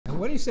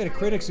What do you say to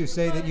critics who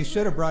say that you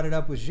should have brought it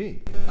up with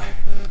Xi?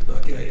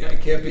 Look, I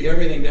can't be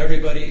everything to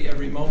everybody,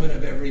 every moment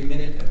of every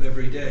minute of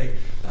every day.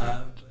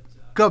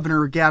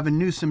 Governor Gavin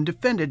Newsom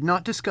defended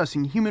not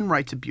discussing human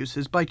rights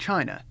abuses by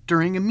China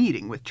during a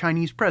meeting with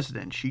Chinese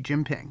President Xi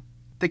Jinping.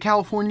 The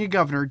California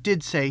governor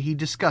did say he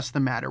discussed the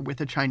matter with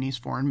a Chinese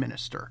foreign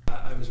minister.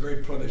 I was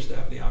very privileged to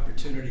have the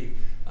opportunity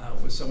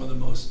with some of the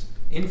most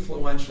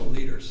influential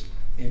leaders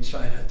in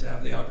China to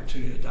have the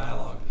opportunity to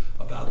dialogue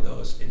about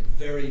those in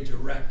very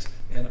direct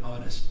and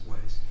honest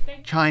ways.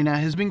 China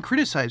has been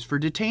criticized for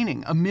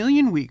detaining 1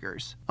 million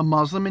Uyghurs, a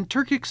Muslim and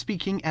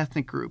Turkic-speaking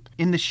ethnic group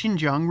in the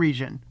Xinjiang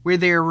region, where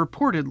they are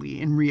reportedly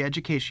in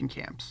re-education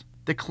camps.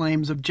 The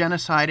claims of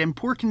genocide and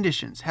poor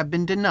conditions have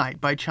been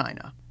denied by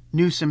China.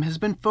 Newsom has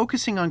been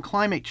focusing on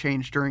climate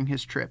change during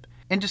his trip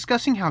and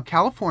discussing how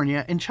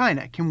California and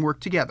China can work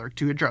together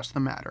to address the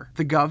matter.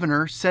 The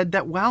governor said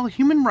that while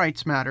human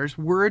rights matters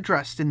were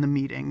addressed in the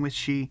meeting with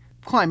Xi,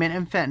 climate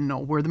and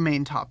fentanyl were the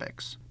main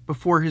topics.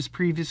 Before his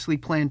previously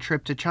planned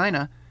trip to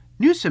China,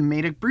 Newsom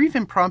made a brief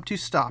impromptu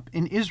stop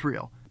in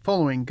Israel,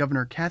 following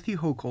Governor Kathy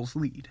Hochul's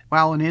lead.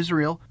 While in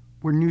Israel,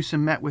 where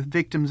Newsom met with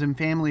victims and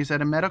families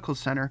at a medical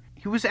center,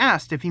 he was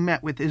asked if he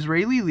met with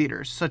Israeli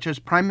leaders such as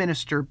Prime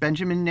Minister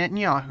Benjamin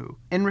Netanyahu,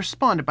 and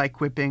responded by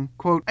quipping,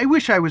 quote, "I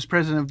wish I was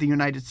President of the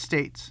United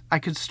States. I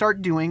could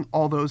start doing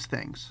all those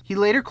things." He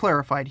later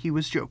clarified he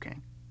was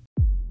joking.